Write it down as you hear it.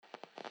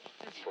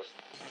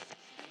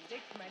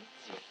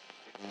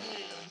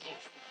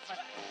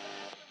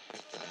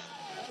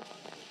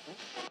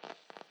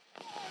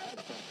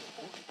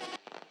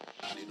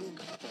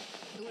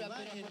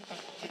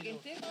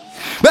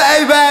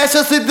Baby,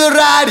 yo soy tu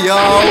radio,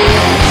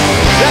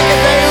 la que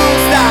te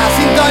gusta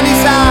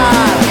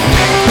sintonizar.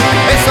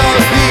 Esos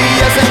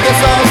días en que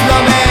sos lo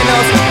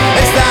menos,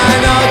 esta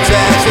noche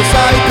yo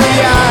soy tu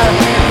dial.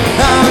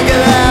 Aunque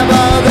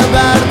debo de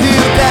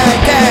advertirte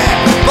que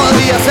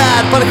podría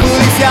ser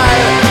perjudicial,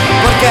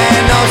 porque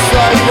no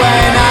soy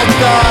buen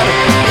actor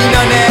y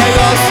no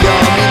negocio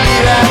mi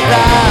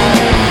libertad.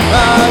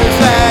 Al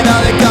freno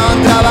de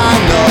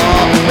contrabando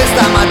me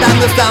está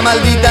matando esta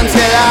maldita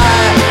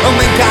ansiedad. Oh,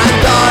 me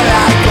encantó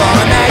la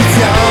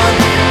conexión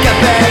que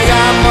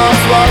pegamos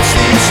vos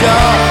y yo,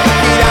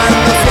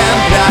 girando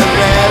siempre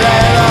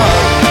alrededor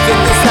de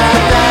tu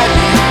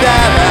satélite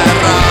de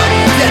rock,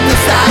 de tu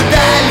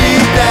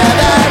satélite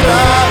de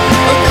rock,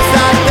 oh, tu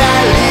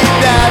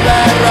satélite de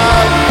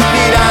rock,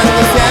 girando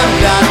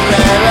siempre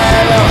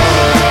alrededor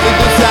de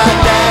tu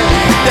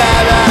satélite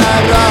de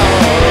rock.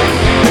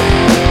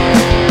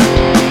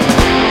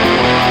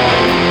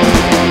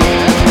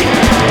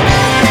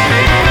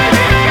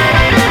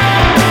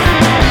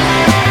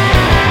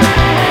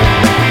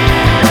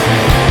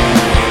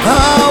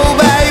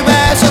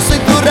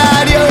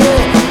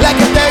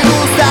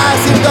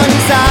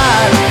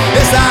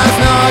 Esas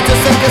noches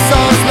en que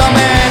sos lo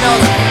menos,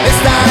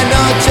 esta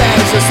noche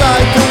yo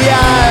soy tu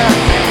dial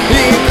y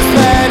te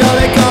espero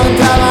de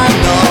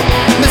contrabando.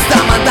 Me está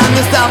matando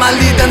esta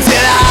maldita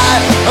ansiedad.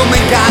 Oh, me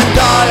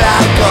encantó la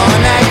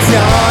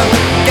conexión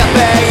que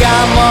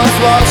pegamos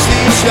vos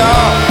y yo,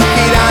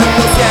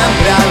 girando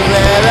siempre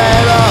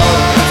alrededor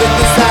de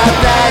tu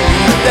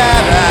satélite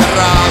de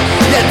rock,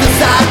 de tu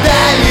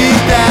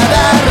satélite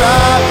de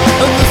rock,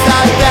 oh, tu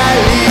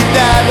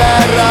satélite de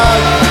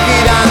rock,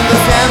 girando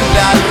siempre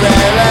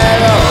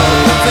alrededor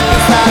de tu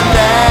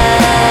satélite.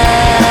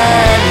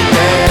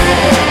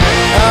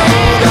 Oh,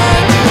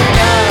 don't you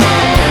know?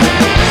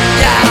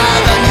 Yeah,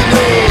 don't you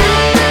know?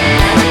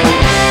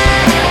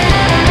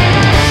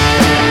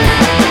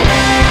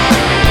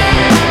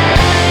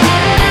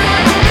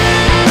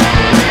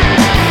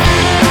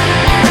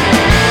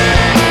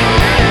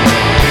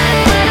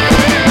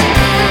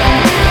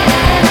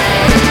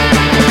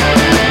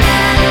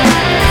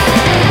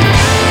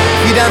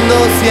 Girando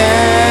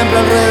siempre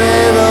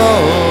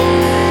alrededor,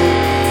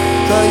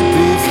 soy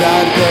tu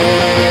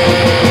satélite.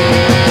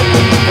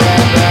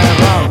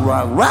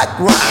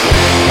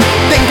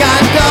 Te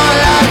encantó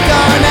la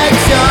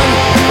conexión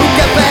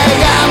que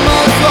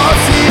pegamos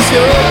vos y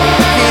yo,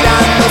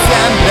 girando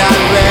siempre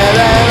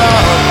alrededor